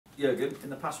Jurgen, in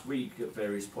the past week at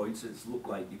various points it's looked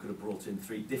like you could have brought in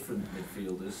 3 different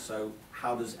midfielders, so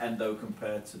how does Endo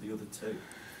compare to the other 2?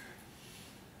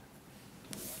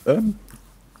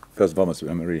 First and foremost,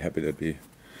 I'm really happy that we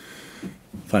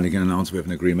finally can announce we have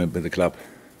an agreement with the club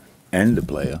and the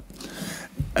player,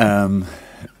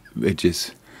 which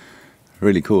is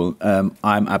really cool.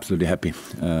 I'm absolutely happy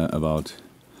about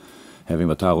having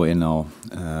Wataru in now.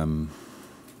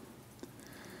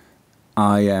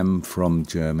 I am from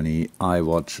Germany. I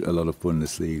watch a lot of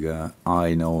Bundesliga.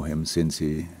 I know him since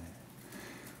he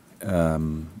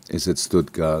is at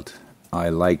Stuttgart. I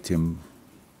liked him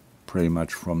pretty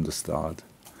much from the start.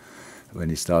 When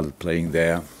he started playing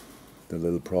there, the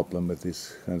little problem with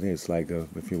this, I think it's like,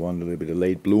 if you want, a little bit of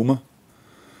late bloomer.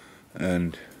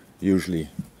 And usually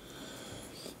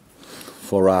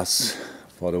for us,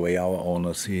 for the way our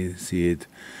owners see it,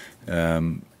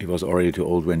 he was already too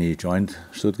old when he joined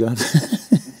Stuttgart.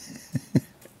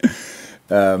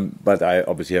 But I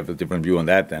obviously have a different view on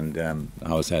that, and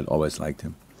how I said, always liked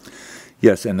him.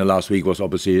 Yes, and the last week was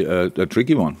obviously a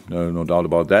tricky one, no doubt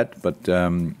about that. But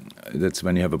that's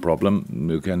when you have a problem,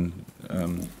 you can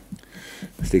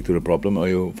stick to the problem or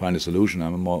you find a solution.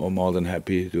 I'm more than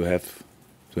happy to have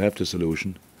the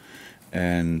solution.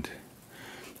 And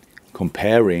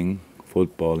comparing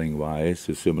footballing-wise,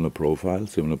 a similar profile,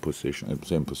 similar position,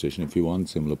 same position if you want,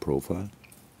 similar profile.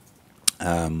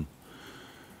 A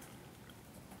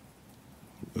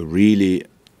really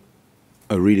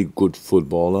good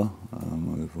footballer.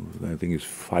 I think he's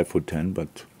 5'10",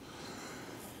 but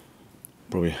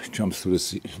probably jumps to the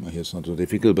ceiling. It's not so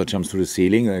difficult, but jumps to the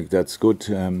ceiling. Like, that's good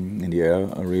in the air.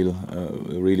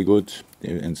 Really good.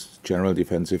 In general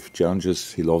defensive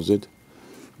challenges, he loves it.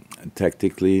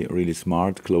 Tactically, really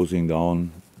smart, closing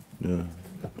down the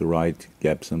right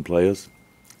gaps and players.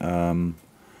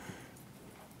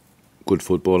 Good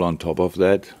football on top of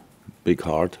that. Big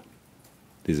heart,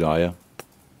 desire.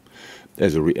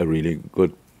 There's a really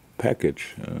good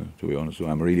package, to be honest. So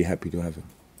I'm really happy to have him.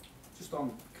 Just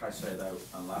on Caicedo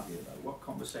and Lavia, though, what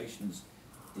conversations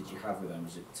did you have with them?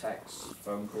 Was it texts,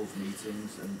 phone calls,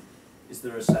 meetings? And is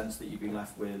there a sense that you've been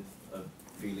left with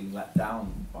feeling let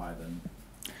down by them?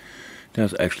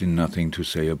 There's actually nothing to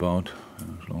say about,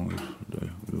 as long as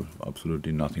there's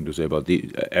absolutely nothing to say about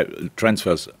the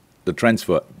transfers. The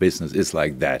transfer business is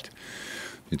like that.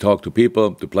 You talk to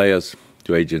people, to players,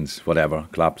 to agents, whatever,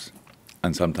 clubs,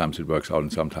 and sometimes it works out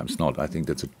and sometimes not. I think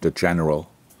that's the general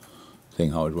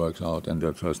thing, how it works out, and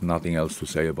there's nothing else to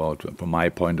say about. From my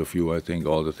point of view, I think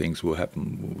all the things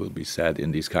will be said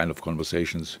in these kind of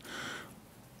conversations.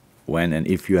 When and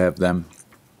if you have them,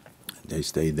 they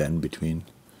stay then between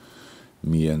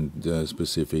me and the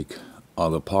specific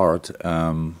other part.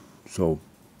 So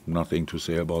nothing to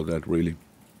say about that, really.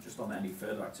 Just on any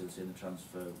further activity in the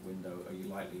transfer window, are you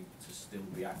likely to still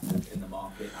be active in the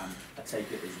market? And I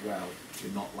take it as well,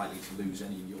 you're not likely to lose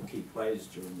any of your key players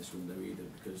during this window either,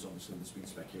 because obviously there's been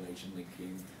speculation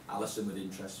linking Alisson with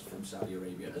interest from Saudi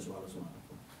Arabia as well.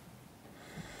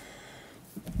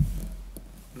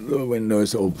 The window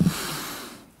is open,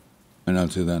 and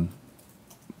until then,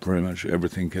 pretty much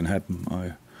everything can happen.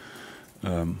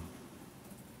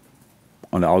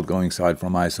 On the outgoing side,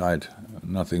 from my side,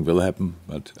 nothing will happen,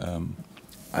 but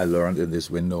I learned in this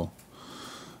window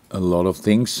a lot of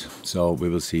things, so we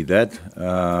will see that.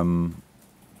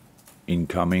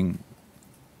 Incoming,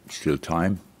 still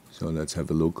time, so let's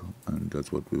have a look, and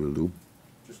that's what we will do.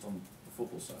 Just on the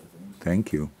football side of things.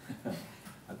 Thank you.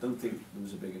 I don't think there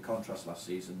was a bigger contrast last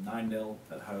season. 9-0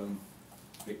 at home,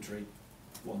 victory,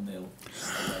 1-0 away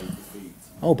defeat.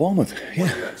 Oh, Bournemouth, yeah.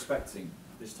 What are you expecting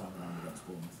this time around against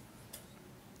Bournemouth?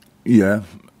 Yeah,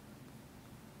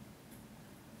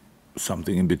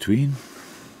 something in between.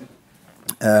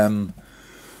 So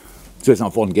it's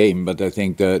not one game, but I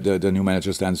think the new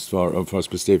manager stands for a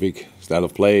specific style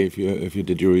of play. If you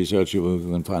did your research, you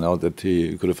will find out that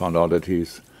you could have found out that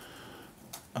he's.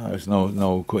 It's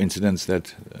no coincidence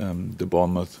that the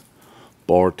Bournemouth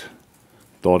board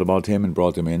thought about him and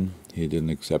brought him in. He did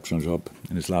an exceptional job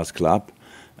in his last club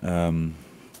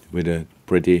with a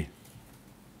pretty.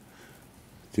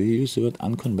 Do you use the word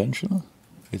unconventional?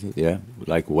 Is it? Yeah,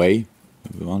 like way,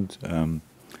 if you want.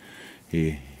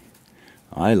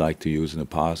 I like to use in the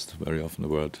past very often the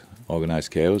word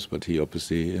organized chaos, but he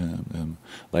obviously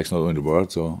likes not only the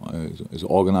word, so is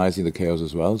organizing the chaos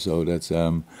as well. So it's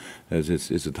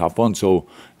a tough one. So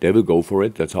they will go for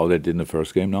it. That's how they did in the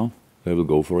first game. Now they will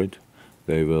go for it.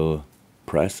 They will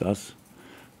press us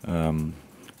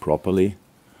properly,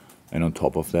 and on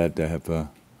top of that, they have an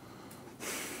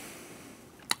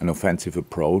offensive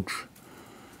approach.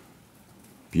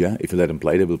 Yeah, if you let them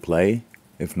play, they will play.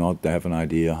 If not, they have an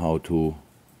idea how to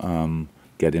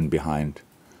get in behind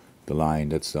the line.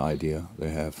 That's the idea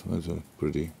they have. It's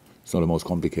not the most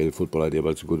complicated football idea, but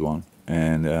it's a good one.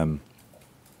 And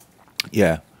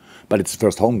yeah, but it's the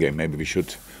first home game. Maybe we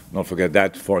should not forget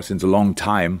that. Since a long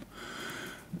time,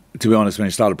 to be honest, when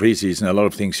you start a preseason, a lot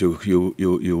of things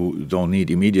you don't need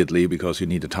immediately because you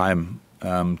need the time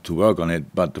to work on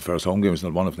it. But the first home game is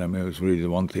not one of them. It's really the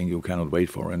one thing you cannot wait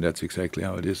for, and that's exactly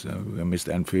how it is. I missed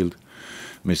Anfield,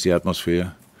 missed the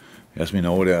atmosphere. As we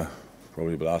know, there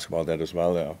probably will ask about that as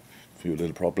well. There are a few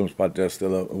little problems, but there's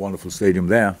still a wonderful stadium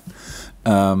there,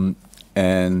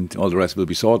 and all the rest will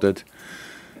be sorted.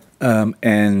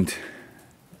 And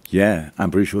yeah,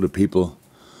 I'm pretty sure the people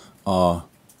are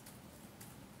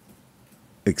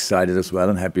excited as well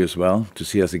and happy as well to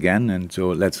see us again. And so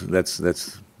let's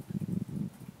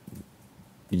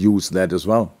use that as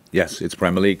well. Yes, it's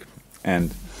Premier League,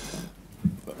 and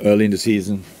early in the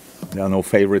season there are no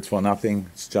favorites for nothing.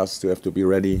 It's just you have to be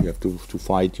ready, you have to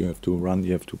fight, you have to run,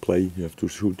 you have to play, you have to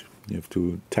shoot, you have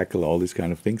to tackle, all these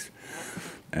kind of things,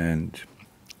 and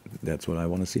that's what I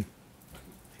want to see.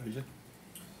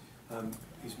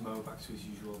 Is Mo back to his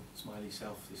usual smiley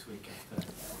self this week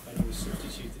after he was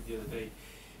substituted the other day?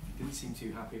 He didn't seem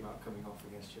too happy about coming off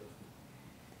against Chelsea.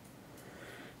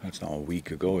 That's now a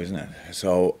week ago, isn't it?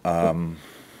 So I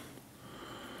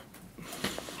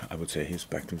would say he's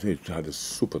back to he had a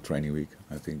super training week.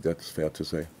 I think that's fair to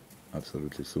say.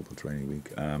 Absolutely super training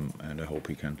week, and I hope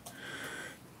he can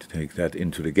take that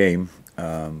into the game.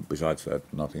 Besides that,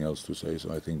 nothing else to say.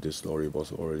 So I think this story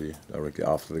was already directly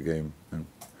after the game, and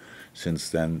since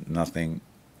then nothing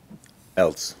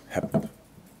else happened.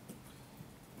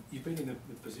 You've been in the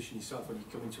position yourself when you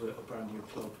come into a brand new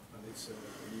club and it's a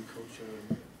new culture,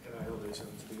 and I know there's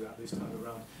something to do that this time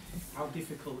around. How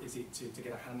difficult is it to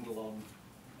get a handle on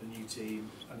a new team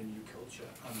and a new culture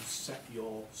and set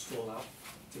your stall out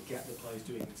to get the players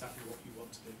doing exactly what you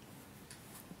want to do?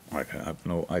 I have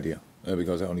no idea,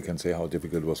 because I only can say how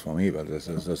difficult it was for me, but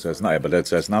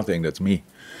that's nothing, that's me,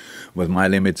 with my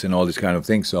limits and all these kind of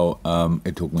things. So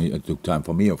it took time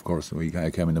for me, of course. I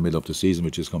came in the middle of the season,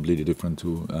 which is completely different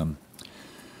to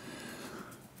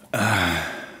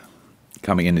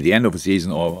coming in at the end of a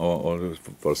season or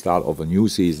for the start of a new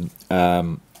season.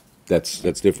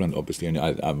 That's different, obviously, and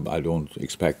I don't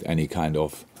expect any kind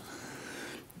of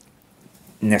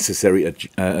necessary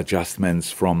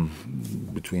adjustments from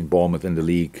between Bournemouth and the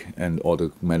league or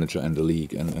the manager and the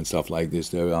league and stuff like this.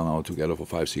 They are now together for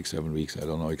 5, 6, 7 weeks. I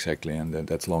don't know exactly, and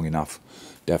that's long enough,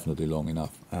 definitely long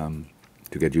enough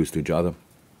to get used to each other.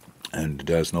 And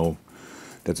that's no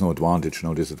advantage,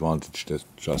 no disadvantage. That's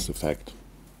just a fact.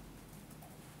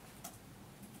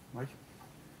 Mike?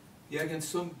 Yeah, again,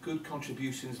 some good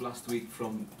contributions last week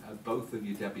from both of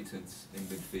your debutants in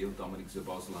midfield, Dominic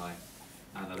Szoboszlai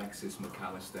and Alexis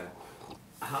McAllister.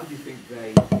 How do you think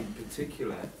they, in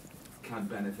particular, can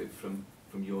benefit from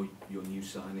your new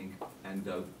signing,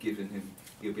 Endo, given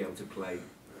he'll be able to play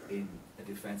in a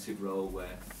defensive role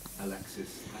where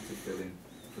Alexis had to fill in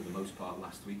for the most part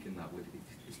last week, and that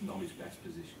it's not his best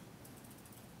position?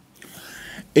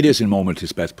 It is in moments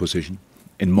his best position.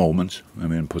 In moments, I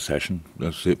mean, possession,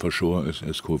 that's it for sure,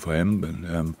 is cool for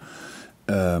him.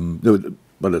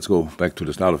 But let's go back to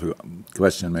the start of your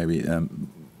question, maybe.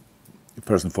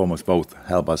 First and foremost, both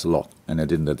help us a lot, and they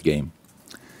did in that game.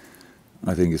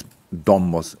 I think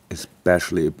Dom was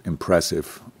especially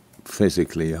impressive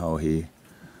physically, how he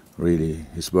really,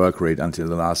 his work rate until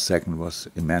the last second was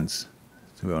immense.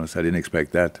 To be honest, I didn't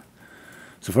expect that.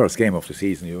 It's the first game of the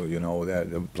season, you know,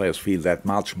 the players feel that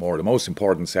much more. The most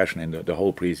important session in the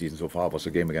whole preseason so far was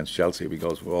the game against Chelsea,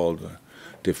 because of all the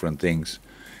different things.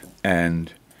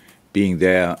 And being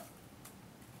there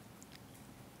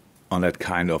on that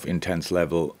kind of intense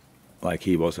level like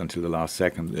he was until the last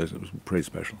second is pretty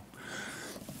special.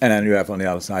 And then you have on the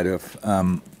other side, you have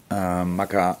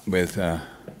Maka with a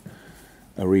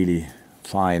really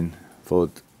fine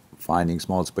foot, finding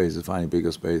small spaces, finding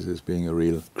bigger spaces, being a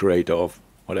real creator of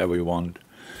whatever you want.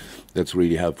 That's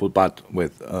really helpful, but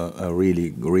with a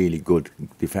really, really good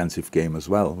defensive game as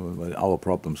well. Our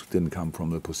problems didn't come from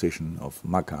the position of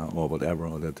Maka or whatever,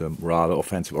 or that rather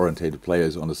offensive-orientated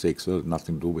players on the 6, so it had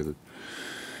nothing to do with it.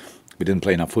 We didn't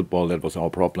play enough football, that was our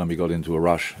problem. We got into a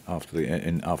rush after the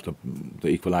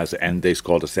equaliser, and they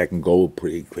scored a second goal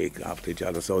pretty quick after each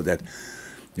other, so that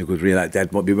you could realize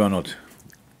that we were not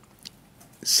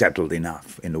settled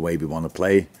enough in the way we want to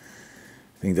play.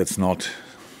 I think that's not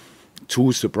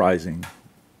too surprising,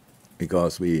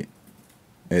 because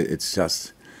it's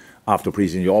just after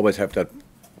preseason you always have that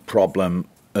problem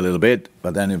a little bit,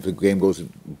 but then if the game goes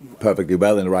perfectly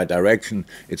well in the right direction,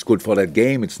 it's good for that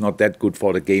game. It's not that good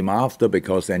for the game after,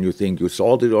 because then you think you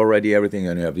sorted already everything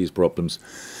and you have these problems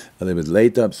a little bit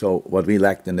later. So what we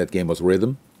lacked in that game was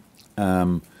rhythm,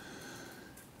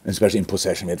 especially in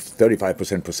possession. We had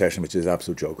 35% possession, which is an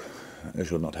absolute joke. It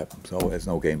should not happen. So there's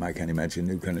no game I can imagine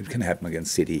it can happen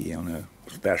against City on a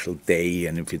special day,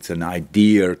 and if it's an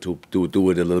idea to do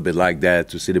it a little bit like that,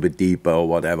 to sit a bit deeper or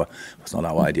whatever, it was not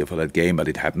our idea for that game, but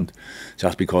it happened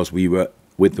just because we were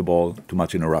with the ball too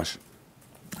much in a rush.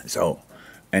 So,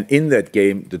 and in that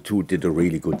game, the two did a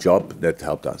really good job. That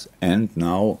helped us. And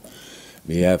now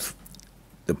we have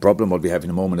the problem. What we have in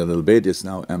the moment a little bit is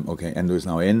now, okay, Endo is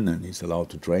now in, and he's allowed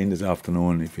to train this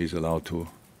afternoon. If he's allowed to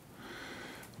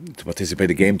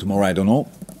participate in the game tomorrow, I don't know.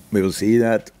 We will see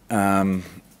that. On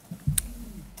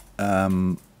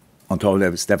top of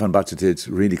that, Stefan Bajcetic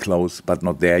really close, but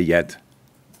not there yet.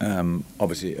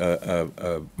 Obviously,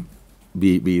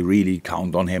 we really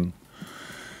count on him.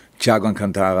 Thiago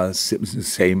Alcantara,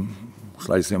 same,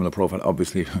 slightly similar profile,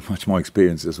 obviously much more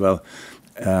experience as well,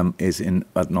 is in,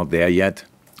 but not there yet.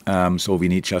 So we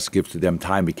need just give to them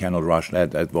time. We cannot rush that.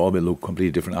 That will look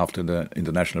completely different after the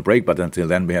international break. But until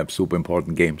then, we have super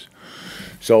important games.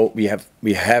 So we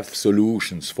have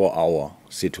solutions for our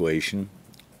situation,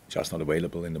 just not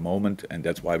available in the moment, and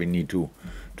that's why we need to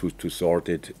sort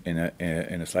it in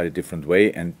a slightly different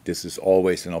way. And this is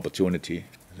always an opportunity.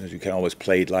 You can always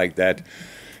play it like that.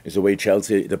 It's the way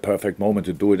Chelsea, the perfect moment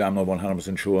to do it. I'm not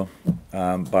 100% sure,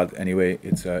 but anyway,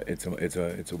 it's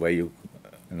a way you.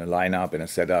 In a lineup, in a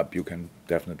setup, you can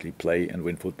definitely play and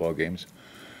win football games.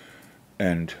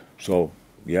 And so,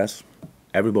 yes,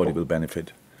 everybody will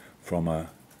benefit from a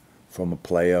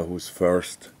player whose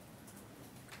first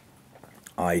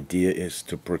idea is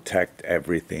to protect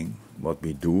everything what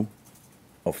we do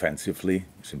offensively.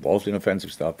 He's involved in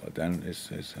offensive stuff, but then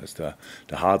has the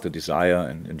heart, the desire,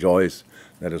 and enjoys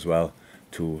that as well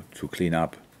to clean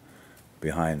up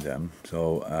behind them.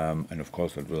 So, and of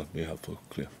course that will be helpful,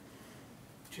 clear.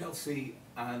 Chelsea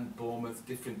and Bournemouth,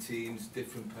 different teams,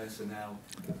 different personnel,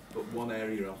 but one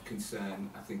area of concern,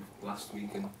 I think last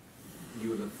week, and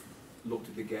you would have looked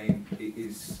at the game, it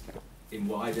is in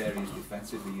wide areas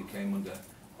defensively. You came under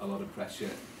a lot of pressure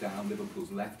down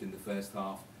Liverpool's left in the first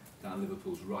half, down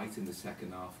Liverpool's right in the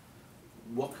second half.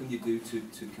 What can you do to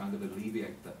kind of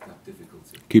alleviate that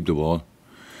difficulty? Keep the ball.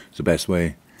 It's the best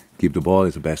way. Keep the ball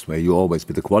is the best way. You always,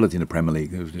 with the quality in the Premier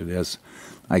League, there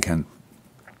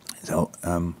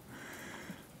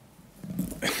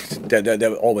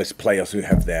are always players who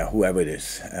have there, whoever it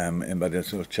is. But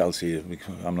it's Chelsea,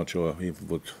 I'm not sure we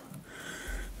would.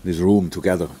 This room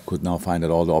together could now find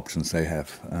out all the options they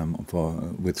have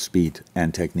with speed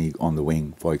and technique on the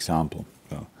wing, for example.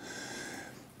 So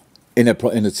in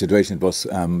a situation, it was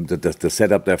the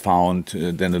setup they found.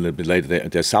 Then a little bit later,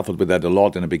 they suffered with that a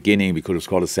lot in the beginning. We could have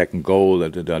scored a second goal.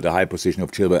 The high position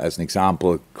of Chilwell, as an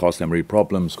example, caused them real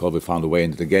problems. Colby found a way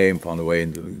into the game, found a way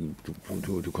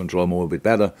to control more a bit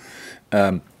better.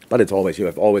 But it's always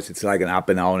it's like an up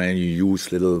and down, and you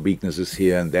use little weaknesses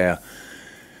here and there.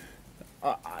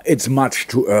 It's much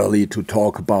too early to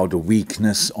talk about a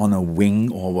weakness on a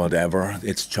wing or whatever.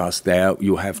 It's just there.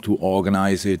 You have to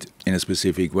organize it in a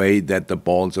specific way that the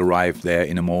balls arrive there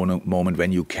in a moment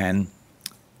when you can,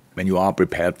 when you are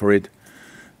prepared for it.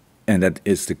 And that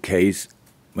is the case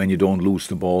when you don't lose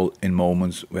the ball in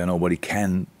moments where nobody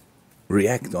can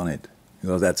react on it.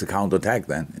 Because that's a counter-attack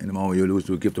then. In the moment you lose,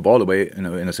 you give the ball away in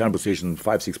a certain position,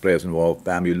 5-6 players involved,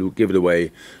 bam, you give it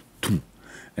away.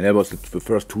 And that was the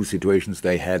first two situations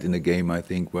they had in the game, I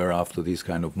think, were after these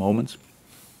kind of moments.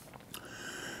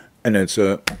 And it's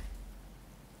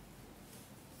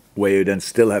where you then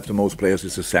still have the most players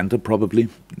is the center, probably.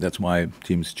 That's why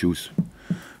teams choose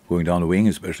going down the wing,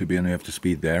 especially when you have the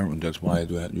speed there. And that's why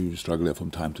you struggle there from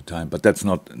time to time. But that's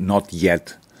not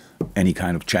yet any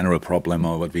kind of general problem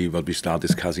or what we start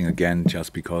discussing again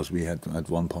just because we had at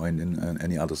one point in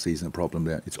any other season a problem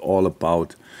there. It's all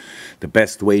about the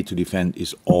best way to defend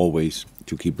is always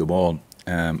to keep the ball,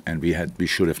 and we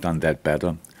should have done that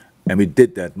better, and we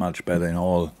did that much better in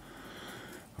all.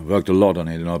 Worked a lot on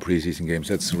it in our preseason games.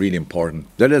 That's really important.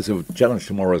 That is a challenge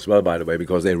tomorrow as well, by the way,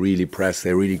 because they really press,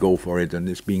 they really go for it, and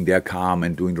it's being there calm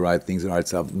and doing the right things, the right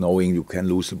stuff, knowing you can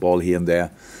lose the ball here and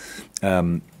there,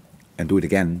 and do it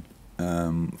again.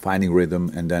 Finding rhythm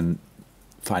and then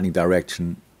finding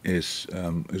direction is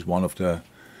one of the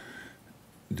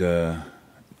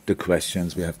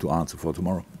questions we have to answer for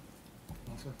tomorrow.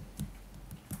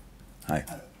 Hi.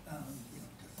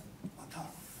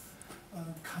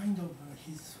 Kind of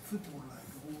his football like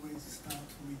always start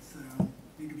with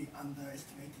will be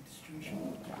underestimated situation.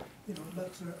 You know,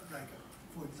 that's like,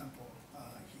 for example,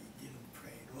 he didn't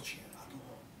play Russian at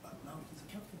all, but now he's a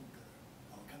captain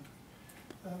of our country.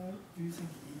 Do you think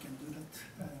he can do that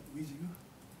with you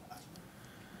as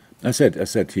well? I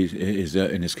said he's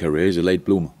in his career, he's a late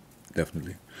bloomer,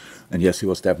 definitely. And yes, he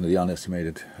was definitely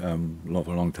underestimated for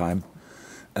a long time.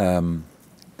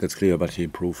 That's clear, but he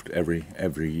improved every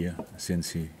year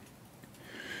since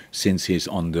he's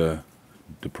on the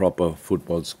proper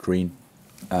football screen.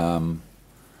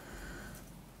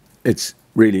 It's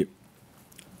really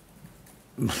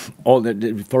all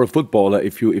that for a footballer.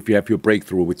 If you have your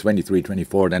breakthrough with 23,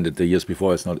 24, then the years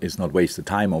before it's not wasted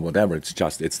time or whatever. It's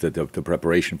just the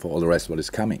preparation for all the rest of what is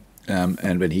coming.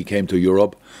 And when he came to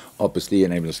Europe, obviously,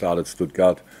 and even started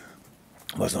Stuttgart,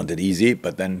 was not that easy.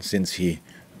 But then since he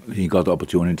got the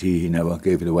opportunity, he never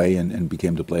gave it away and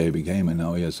became the player he became. And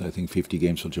now he has, I think, 50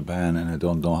 games for Japan, and I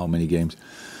don't know how many games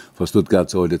for Stuttgart.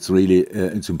 So it's really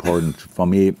it's important for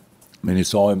me. When you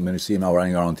see him now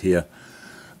running around here,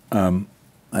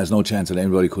 there's no chance that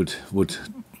anybody would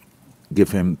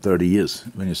give him 30 years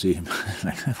when you see him.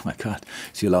 Like, oh my God,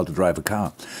 is he allowed to drive a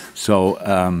car? So,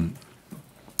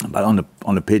 but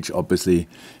on the pitch, obviously,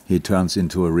 he turns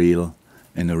into a real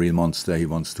monster. He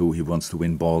wants to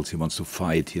win balls. He wants to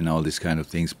fight. You know, all these kind of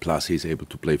things. Plus, he's able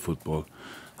to play football.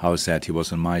 How I said, he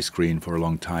was on my screen for a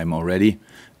long time already,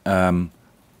 and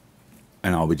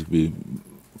now we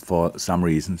for some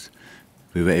reasons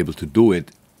we were able to do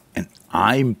it. And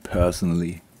I'm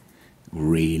personally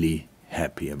really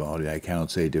happy about it. I cannot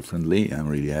say differently. I'm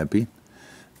really happy.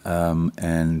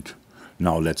 And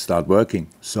now let's start working.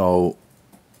 So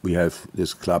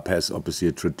this club has obviously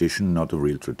a tradition, not a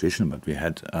real tradition, but we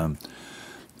had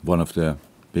one of the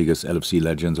biggest LFC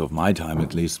legends of my time,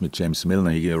 at least, with James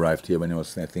Milner. He arrived here when he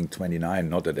was, I think, 29.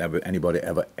 Not that anybody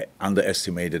ever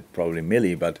underestimated probably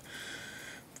Millie, but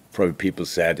probably people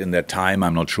said in that time,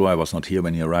 I'm not sure, I was not here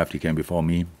when he arrived, he came before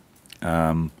me.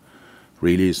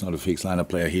 Really, he's not a fixed lineup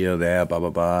player here, there, blah, blah,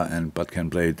 blah, but can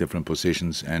play different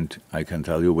positions. And I can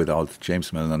tell you, without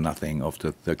James Milner, nothing of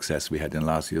the success we had in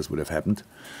last years would have happened.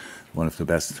 One of the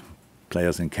best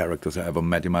players and characters I ever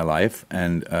met in my life.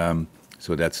 And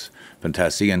so that's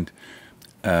fantastic. And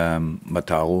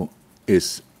Mataru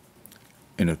is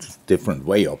in a different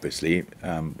way, obviously,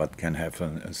 but can have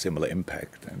a similar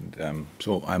impact. And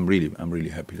so I'm really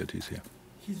happy that he's here.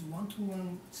 His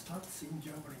one-to-one stats in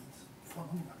Germany is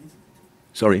phenomenal, isn't it?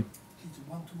 Sorry? His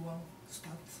one-to-one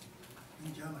stats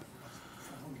in Germany was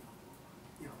phenomenal.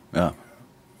 You know, Yeah.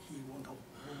 He won the whole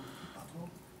battle.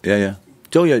 Yeah.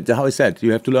 So yeah, how I said,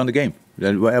 you have to learn the game.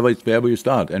 Wherever you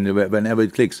start and whenever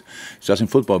it clicks. It's just in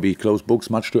football, we close books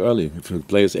much too early. If a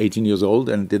player is 18 years old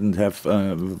and didn't have,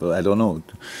 I don't know,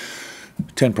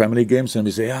 10 Premier League games, and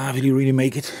we say, will he really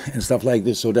make it? And stuff like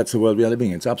this. So that's the world we are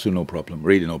living in. It's absolutely no problem,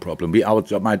 really no problem.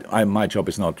 My job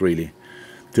is not really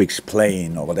to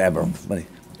explain or whatever. But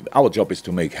our job is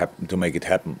to make it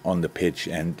happen on the pitch,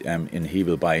 and he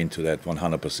will buy into that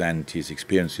 100%. He's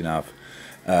experienced enough.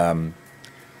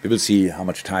 We will see how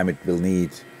much time it will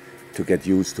need to get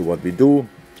used to what we do,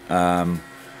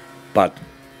 but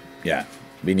yeah,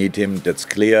 we need him. That's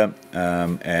clear,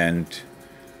 and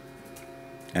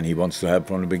he wants to help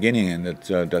from the beginning, and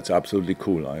that's absolutely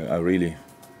cool.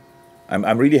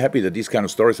 I'm really happy that these kind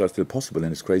of stories are still possible in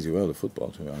this crazy world of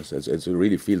football. To be honest, it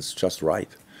really feels just right.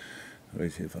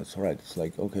 It's all right. It's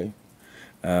like okay,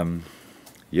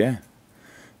 yeah,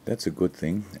 that's a good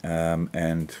thing.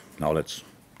 And now let's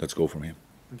go from here.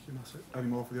 Thank you, Massive. Any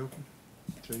more for the Open?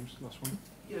 James, last one.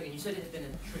 Jurgen, you said it had been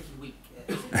a tricky week.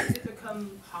 Has it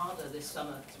become harder this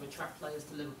summer to attract players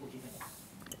to Liverpool, do you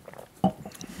think?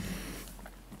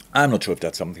 I'm not sure if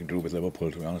that's something to do with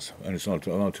Liverpool, to be honest. And it's not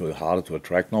too harder to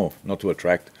attract. No, not to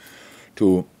attract.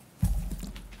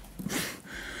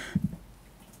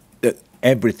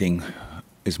 Everything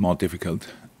is more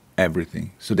difficult.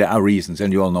 Everything. So there are reasons,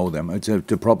 and you all know them.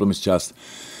 The problem is just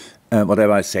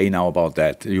whatever I say now about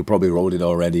that. You probably wrote it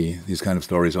already, these kind of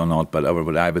stories or not, but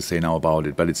what I will say now about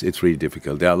it. But it's really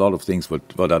difficult. There are a lot of things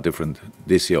what are different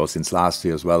this year or since last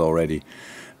year as well already.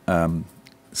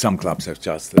 Some clubs have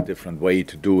just a different way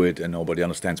to do it, and nobody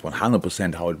understands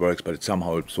 100% how it works, but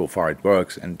somehow so far it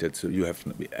works. And you have,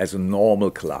 as a normal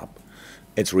club,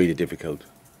 it's really difficult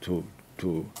to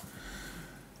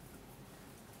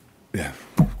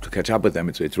catch up with them.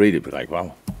 It's really like,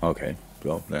 wow, okay,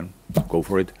 well then go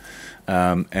for it,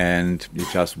 and you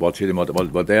just watch it and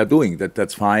what they are doing.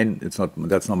 That's fine. That's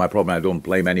not my problem. I don't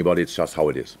blame anybody. It's just how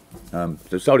it is.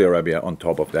 The Saudi Arabia on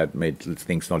top of that made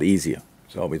things not easier.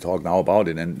 So we talk now about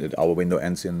it, and our window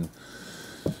ends in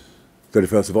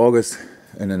 31st of August,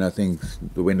 and then I think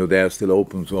the window there is still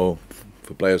open. So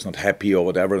a player is not happy or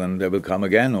whatever, then they will come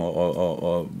again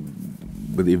or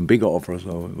with even bigger offers.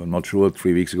 So I'm not sure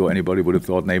 3 weeks ago anybody would have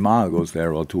thought Neymar goes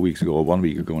there, or 2 weeks ago or 1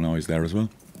 week ago now he's there as well.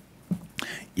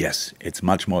 Yes, it's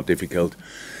much more difficult.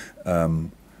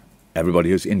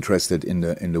 Everybody is interested in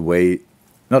the way.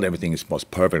 Not everything was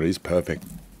perfect. It's perfect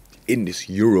in this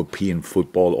European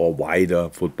football or wider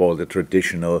football, the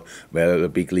traditional where the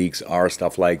big leagues are,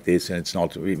 stuff like this, and it's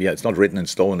not written in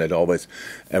stone that always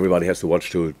everybody has to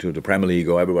watch to the Premier League,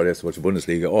 or everybody has to watch the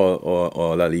Bundesliga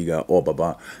or La Liga or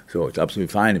blah. So it's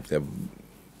absolutely fine if there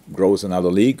grows another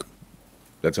league.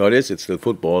 That's how it is. It's still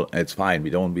football, and it's fine. We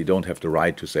don't have the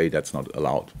right to say that's not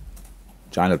allowed.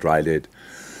 China tried it.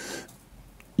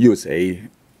 USA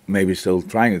maybe still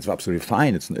trying. It's absolutely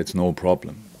fine. It's no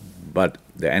problem. But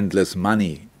the endless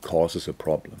money causes a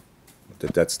problem.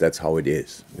 That's how it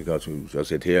is. Because we just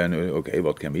sit here and okay,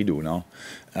 what can we do now?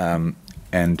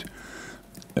 And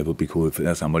it would be cool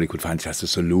if somebody could find just a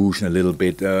solution, a little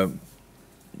bit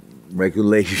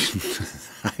regulation.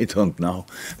 I don't know.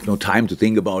 I have no time to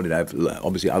think about it. I have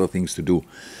obviously other things to do.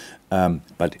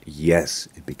 But yes,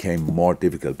 it became more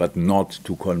difficult. But not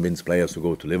to convince players to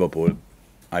go to Liverpool.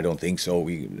 I don't think so.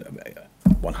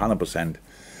 100%.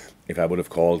 If I would have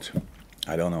called,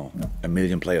 I don't know, 1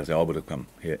 million players, they all would have come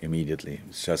here immediately.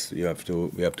 It's just we have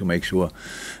to make sure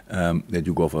that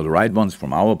you go for the right ones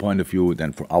from our point of view.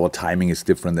 Then for our timing is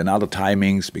different than other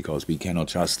timings, because we cannot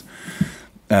just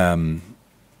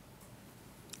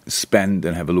spend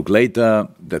and have a look later.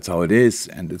 That's how it is,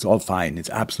 and it's all fine. It's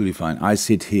absolutely fine. I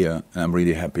sit here and I'm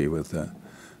really happy with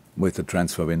the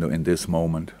transfer window in this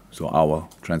moment. So our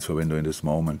transfer window in this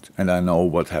moment. And I know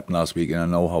what happened last week, and I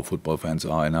know how football fans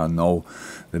are, and I know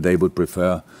that they would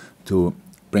prefer to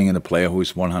bring in a player who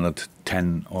is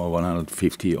 110 or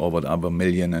 150 or whatever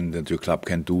million, and that your club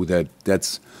can do that.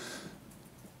 That's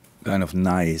kind of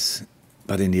nice.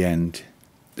 But in the end,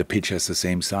 the pitch has the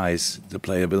same size. The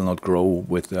player will not grow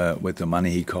with the money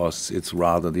he costs. It's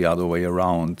rather the other way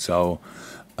around. So,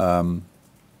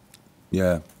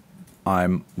 yeah.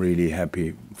 I'm really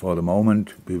happy for the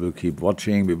moment. We will keep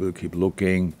watching, we will keep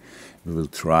looking, we will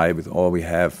try with all we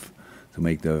have to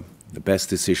make the best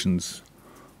decisions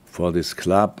for this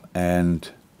club, and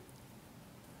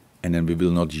then we will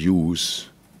not use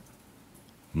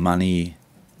money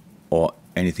or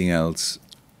anything else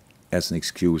as an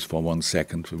excuse for 1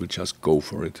 second. We will just go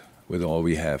for it with all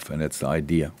we have, and that's the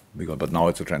idea. But now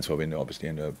it's a transfer window, obviously,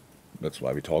 and that's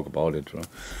why we talk about it.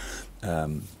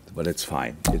 But it's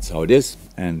fine. It's how it is,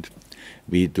 and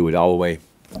we do it our way,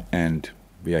 and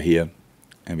we are here,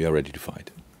 and we are ready to fight.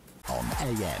 On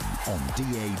AM, on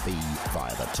DAB,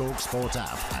 via the talkSPORT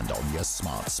app, and on your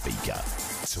smart speaker.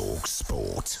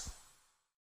 talkSPORT.